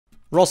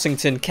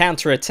Rossington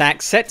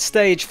counter-attack set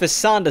stage for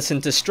Sanderson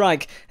to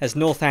strike as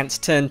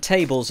Northants turned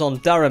tables on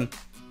Durham.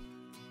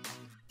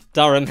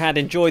 Durham had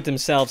enjoyed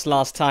themselves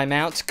last time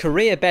out.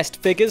 Career best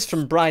figures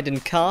from Brydon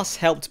Carse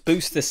helped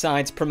boost the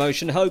side's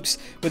promotion hopes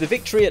with a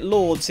victory at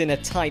Lords in a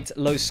tight,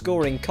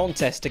 low-scoring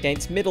contest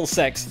against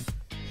Middlesex.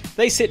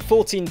 They sit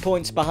 14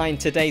 points behind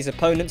today's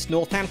opponents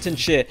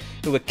Northamptonshire,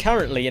 who are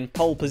currently in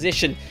pole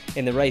position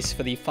in the race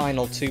for the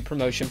final two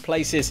promotion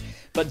places.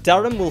 But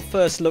Durham will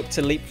first look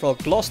to leapfrog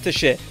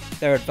Gloucestershire,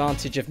 their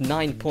advantage of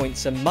 9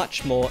 points a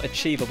much more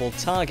achievable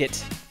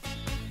target.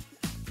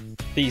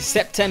 The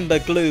September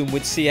gloom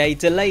would see a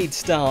delayed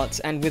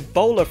start, and with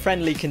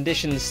bowler-friendly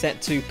conditions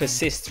set to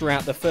persist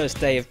throughout the first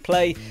day of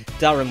play,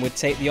 Durham would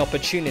take the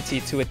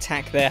opportunity to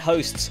attack their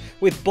hosts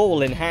with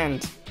ball in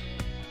hand.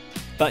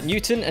 But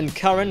Newton and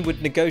Curran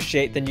would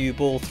negotiate the new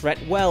ball threat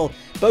well,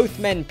 both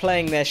men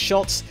playing their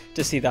shots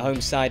to see the home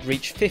side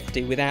reach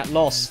 50 without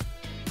loss.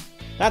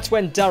 That's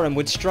when Durham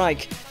would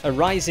strike, a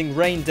rising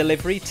rain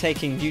delivery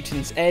taking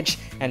Newton's edge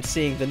and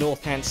seeing the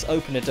Northants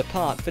opener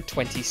depart for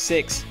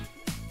 26.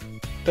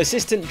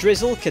 Persistent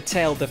drizzle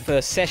curtailed the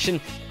first session.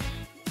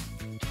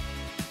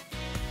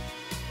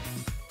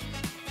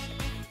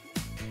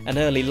 An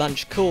early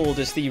lunch called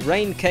as the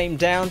rain came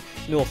down,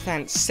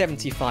 Northants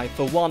 75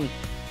 for 1.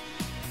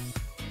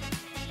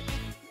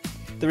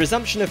 The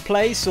resumption of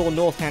play saw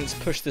Northants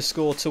push the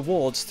score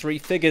towards three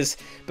figures,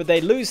 but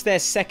they lose their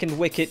second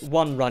wicket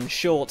 1 run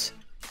short.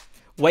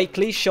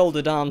 Wakely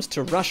shouldered arms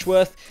to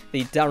Rushworth.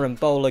 The Durham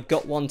bowler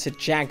got one to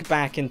jag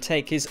back and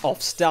take his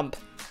off stump.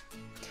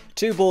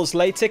 2 balls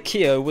later,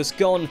 Keogh was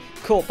gone,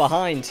 caught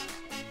behind.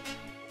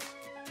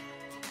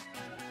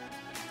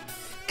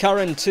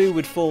 Curran too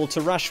would fall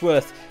to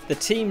Rushworth, the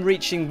team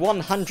reaching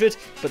 100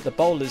 but the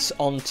bowlers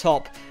on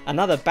top,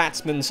 another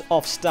batsman's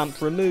off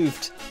stump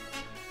removed.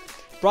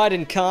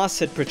 Brydon Carse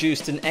had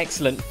produced an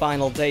excellent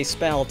final day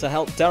spell to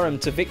help Durham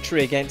to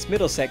victory against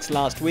Middlesex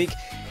last week,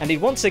 and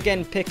he'd once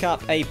again pick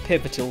up a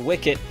pivotal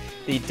wicket,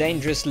 the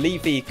dangerous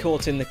Levy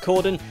caught in the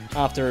cordon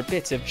after a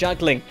bit of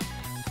juggling.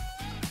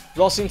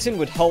 Rossington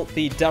would halt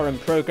the Durham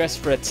progress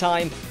for a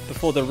time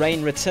before the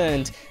rain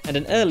returned and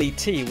an early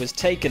tee was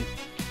taken.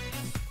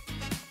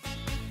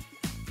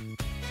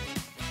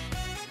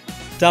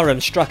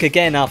 Durham struck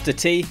again after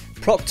tea.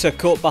 Proctor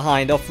caught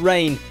behind off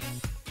rain.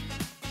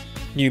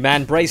 New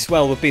man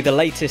Bracewell would be the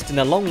latest in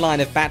a long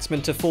line of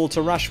batsmen to fall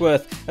to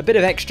Rushworth, a bit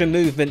of extra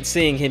movement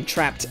seeing him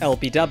trapped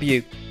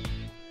LBW.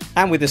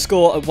 And with a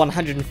score of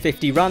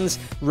 150 runs,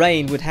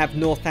 Rain would have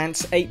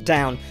Northants 8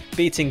 down,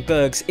 beating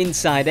Berg's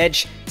inside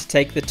edge to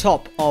take the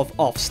top of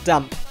off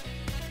stump.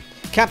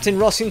 Captain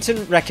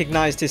Rossington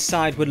recognised his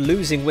side were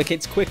losing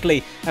wickets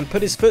quickly and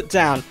put his foot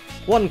down,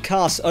 one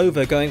Carse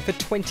over going for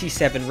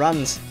 27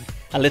 runs.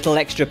 A little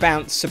extra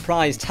bounce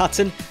surprised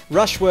Hutton.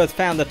 Rushworth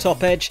found the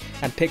top edge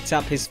and picked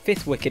up his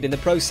 5th wicket in the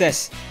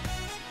process.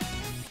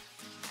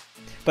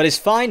 But his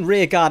fine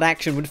rearguard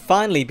action would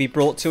finally be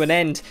brought to an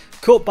end,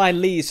 caught by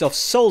Lees off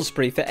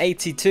Salisbury for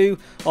 82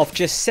 off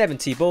just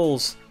 70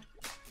 balls.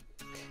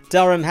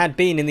 Durham had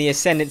been in the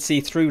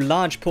ascendancy through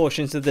large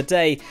portions of the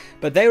day,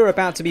 but they were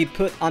about to be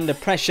put under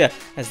pressure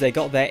as they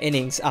got their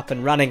innings up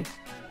and running.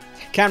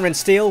 Cameron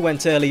Steele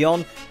went early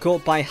on,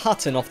 caught by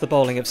Hutton off the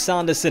bowling of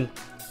Sanderson.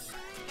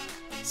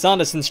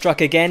 Sanderson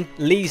struck again,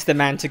 Lee's the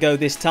man to go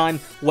this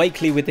time,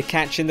 Wakely with the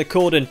catch in the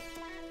cordon.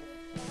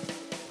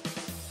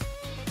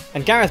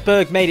 And Gareth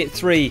Berg made it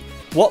 3,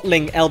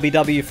 Watling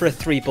LBW for a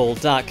 3-ball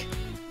duck.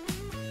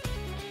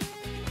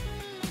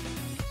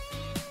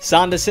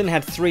 Sanderson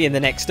had 3 in the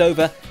next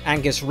over,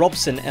 Angus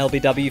Robson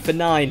LBW for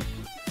 9.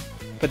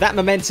 But that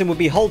momentum would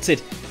be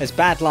halted as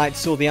bad light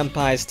saw the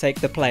umpires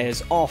take the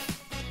players off.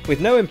 With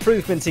no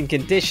improvement in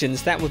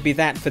conditions, that would be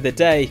that for the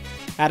day.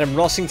 Adam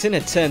Rossington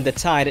had turned the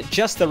tide at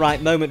just the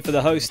right moment for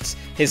the hosts,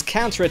 his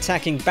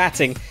counter-attacking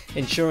batting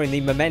ensuring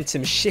the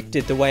momentum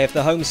shifted the way of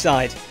the home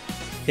side.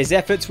 His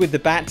efforts with the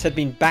bat had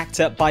been backed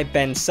up by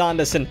Ben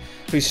Sanderson,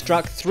 who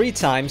struck 3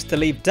 times to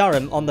leave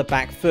Durham on the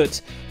back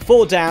foot,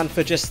 4 down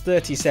for just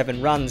 37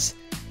 runs.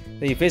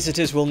 The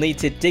visitors will need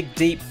to dig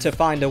deep to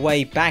find a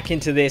way back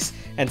into this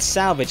and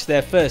salvage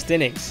their first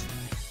innings.